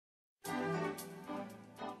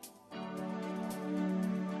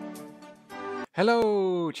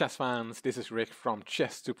Hello, chess fans! This is Rick from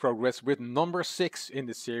Chess to Progress with number 6 in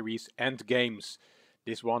the series Endgames.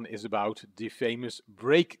 This one is about the famous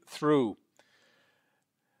breakthrough.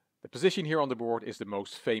 The position here on the board is the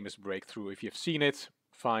most famous breakthrough. If you've seen it,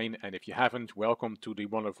 fine, and if you haven't, welcome to the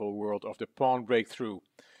wonderful world of the pawn breakthrough.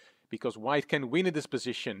 Because white can win in this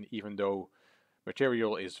position even though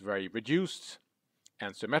material is very reduced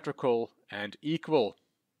and symmetrical and equal.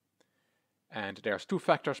 And there's two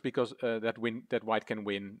factors because that white can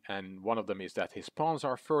win, and one of them is that his pawns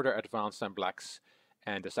are further advanced than black's,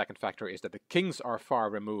 and the second factor is that the kings are far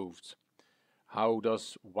removed. How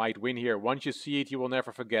does white win here? Once you see it, you will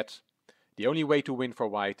never forget. The only way to win for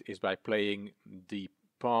white is by playing the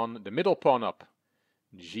middle pawn up.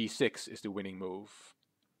 G6 is the winning move.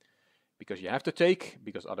 Because you have to take,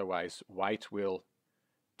 because otherwise white will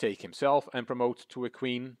take himself and promote to a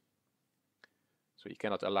queen. So you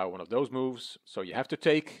cannot allow one of those moves, so you have to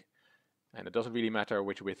take, and it doesn't really matter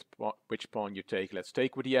which pawn you take. Let's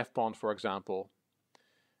take with the f pawn, for example.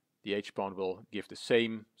 The h pawn will give the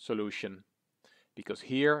same solution, because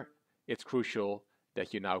here it's crucial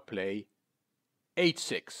that you now play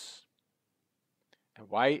h6. And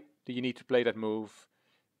why do you need to play that move?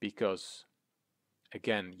 Because,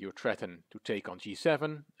 again, you threaten to take on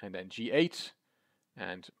g7 and then g8,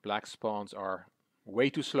 and black's pawns are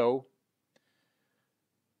way too slow.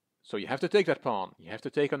 So you have to take that pawn, you have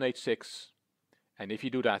to take on h6, and if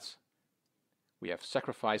you do that, we have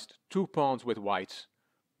sacrificed two pawns with white,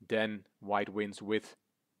 then white wins with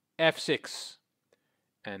f6,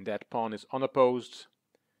 and that pawn is unopposed.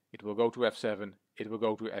 It will go to f7, it will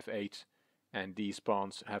go to f8, and these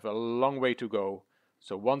pawns have a long way to go,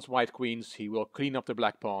 so once white queens, he will clean up the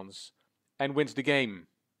black pawns and wins the game.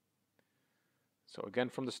 So again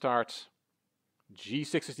from the start,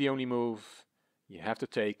 g6 is the only move. You have to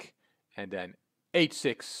take, and then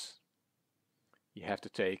h6. You have to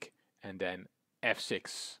take, and then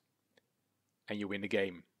f6. And you win the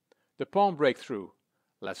game. The pawn breakthrough.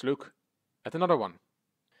 Let's look at another one.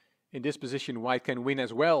 In this position, white can win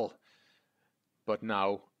as well. But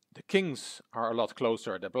now the kings are a lot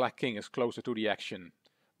closer. The black king is closer to the action.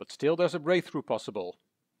 But still there's a breakthrough possible.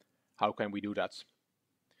 How can we do that?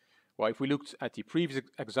 Well, if we looked at the previous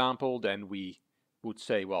example, then we would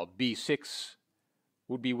say, well, b6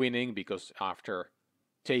 would be winning, because after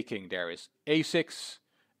taking there is a6,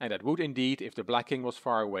 and that would indeed if the black king was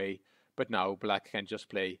far away, but now black can just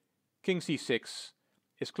play king c6,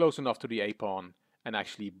 is close enough to the a pawn, and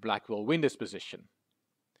actually black will win this position.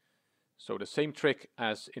 So the same trick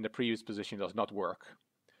as in the previous position does not work,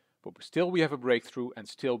 but still we have a breakthrough, and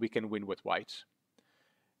still we can win with white.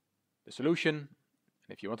 The solution, and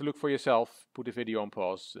if you want to look for yourself, put the video on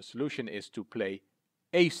pause. The solution is to play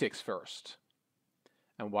a6 first.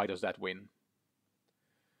 And why does that win?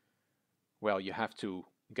 Well, you have to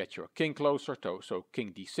get your king closer, so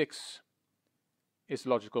king d6 is the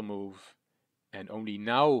logical move, and only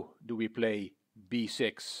now do we play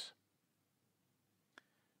b6.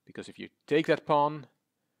 Because if you take that pawn,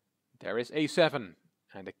 there is a7,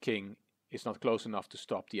 and the king is not close enough to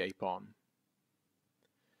stop the a pawn.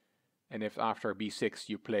 And if after b6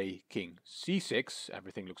 you play king c6,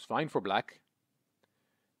 everything looks fine for black,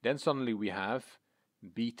 then suddenly we have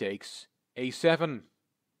b takes a7.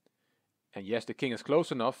 And yes, the king is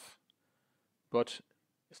close enough, but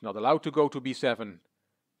it's not allowed to go to b7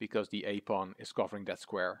 because the a pawn is covering that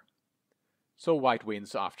square. So white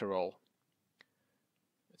wins after all.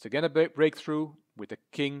 It's again a breakthrough with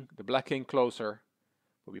the black king closer,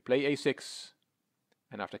 but we play a6,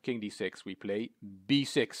 and after king d6 we play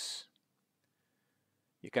b6.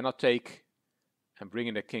 You cannot take, and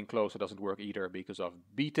bringing the king closer doesn't work either, because of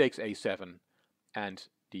b takes a7, and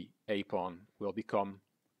the a pawn will become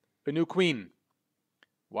a new queen.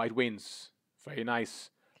 White wins. Very nice.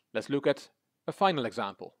 Let's look at a final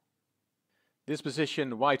example. This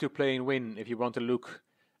position, white to play and win. If you want to look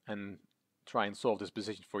and try and solve this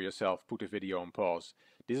position for yourself, put the video on pause.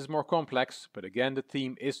 This is more complex, but again the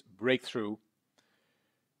theme is breakthrough.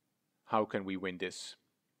 How can we win this?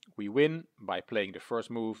 We win by playing the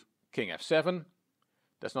first move, king f7.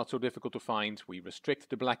 That's not so difficult to find. We restrict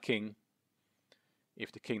the black king.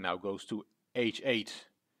 If the king now goes to h8,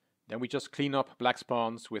 then we just clean up black's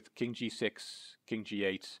pawns with king g6, king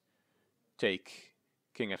g8, take,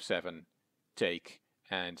 king f7, take,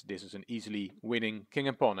 and this is an easily winning king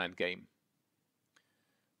and pawn endgame.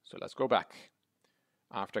 So let's go back.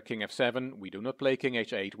 After king f7, we do not play king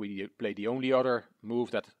h8, we play the only other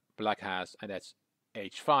move that black has, and that's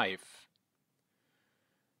h5.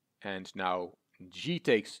 And now g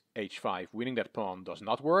takes h5, winning that pawn does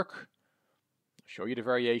not work. Show you the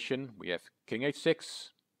variation. We have king h6,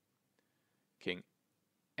 king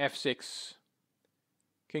f6,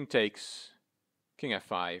 king takes, king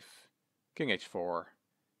f5, king h4,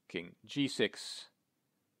 king g6,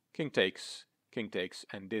 king takes,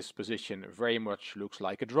 and this position very much looks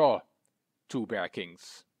like a draw. 2 bare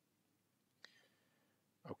kings.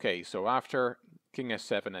 Okay, so after king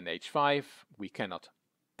s7 and h5, we cannot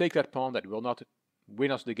take that pawn. That will not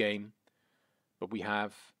win us the game. But we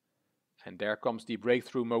have, and there comes the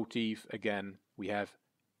breakthrough motif again, we have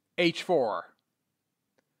h4.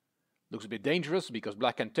 Looks a bit dangerous because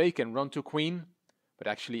black can take and run to queen, but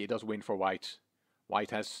actually it does win for white.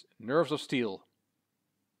 White has nerves of steel.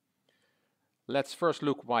 Let's first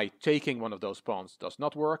look why taking one of those pawns does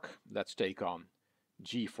not work. Let's take on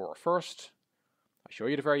g4 first. I'll show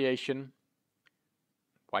you the variation.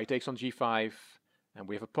 White takes on g5, and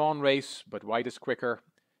we have a pawn race, but white is quicker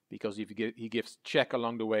because if he gives check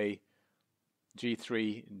along the way,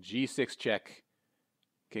 g3, g6 check,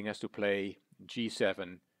 king has to play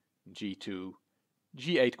g7, g2,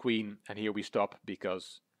 g8 queen, and here we stop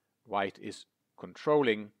because white is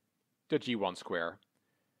controlling the g1 square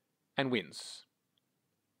and wins.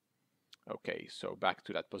 Okay, so back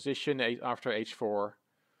to that position after h4.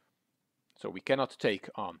 So we cannot take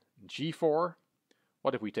on g4.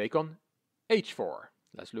 What if we take on h4?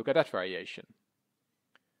 Let's look at that variation.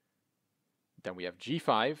 Then we have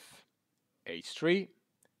g5, h3,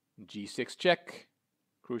 g6 check,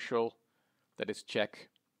 crucial, that is check,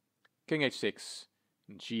 king h6,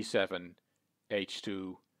 g7,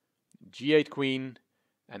 h2, g8 queen,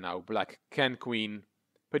 and now black can queen,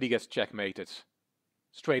 but he gets checkmated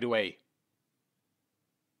straight away.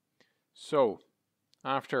 So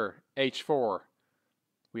after h4,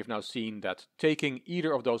 we have now seen that taking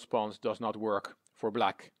either of those pawns does not work for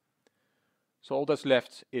black. So all that's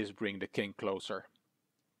left is bring the king closer.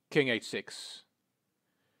 King h6.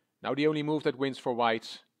 Now the only move that wins for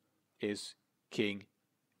white is king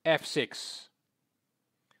f6.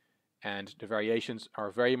 And the variations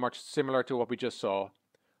are very much similar to what we just saw.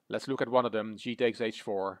 Let's look at one of them, g takes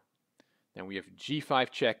h4. Then we have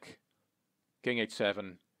g5 check, king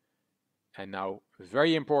h7. And now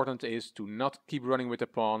very important is to not keep running with the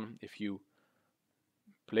pawn. If you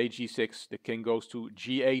play g6, the king goes to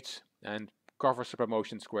g8 and covers the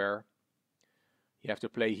promotion square. You have to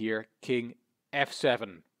play here king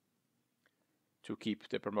f7 to keep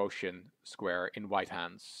the promotion square in white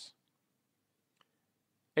hands.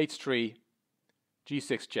 h3,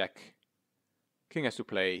 g6 check, king has to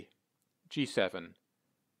play g7,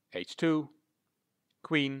 h2,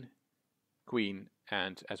 queen, queen,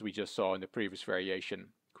 and as we just saw in the previous variation,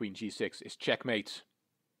 queen g6 is checkmate.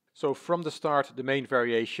 So from the start, the main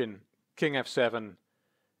variation, king f7,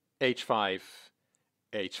 h5,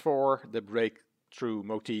 h4, the breakthrough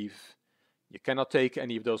motif. You cannot take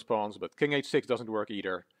any of those pawns, but king h6 doesn't work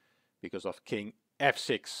either because of king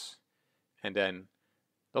f6. And then,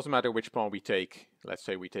 doesn't matter which pawn we take, let's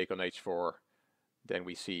say we take on h4, then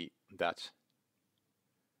we see that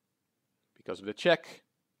because of the check,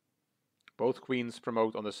 both queens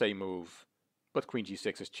promote on the same move, but queen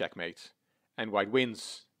g6 is checkmate, and white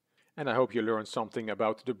wins. And I hope you learned something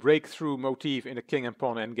about the breakthrough motif in the king and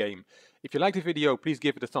pawn endgame. If you liked the video, please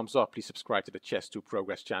give it a thumbs up, please subscribe to the Chess to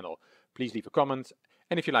Progress channel, please leave a comment,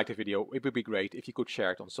 and if you liked the video, it would be great if you could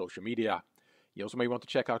share it on social media. You also may want to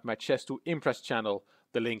check out my Chess to Impress channel,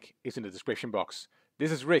 the link is in the description box.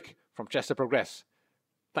 This is Rick from Chess to Progress.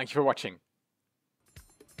 Thank you for watching.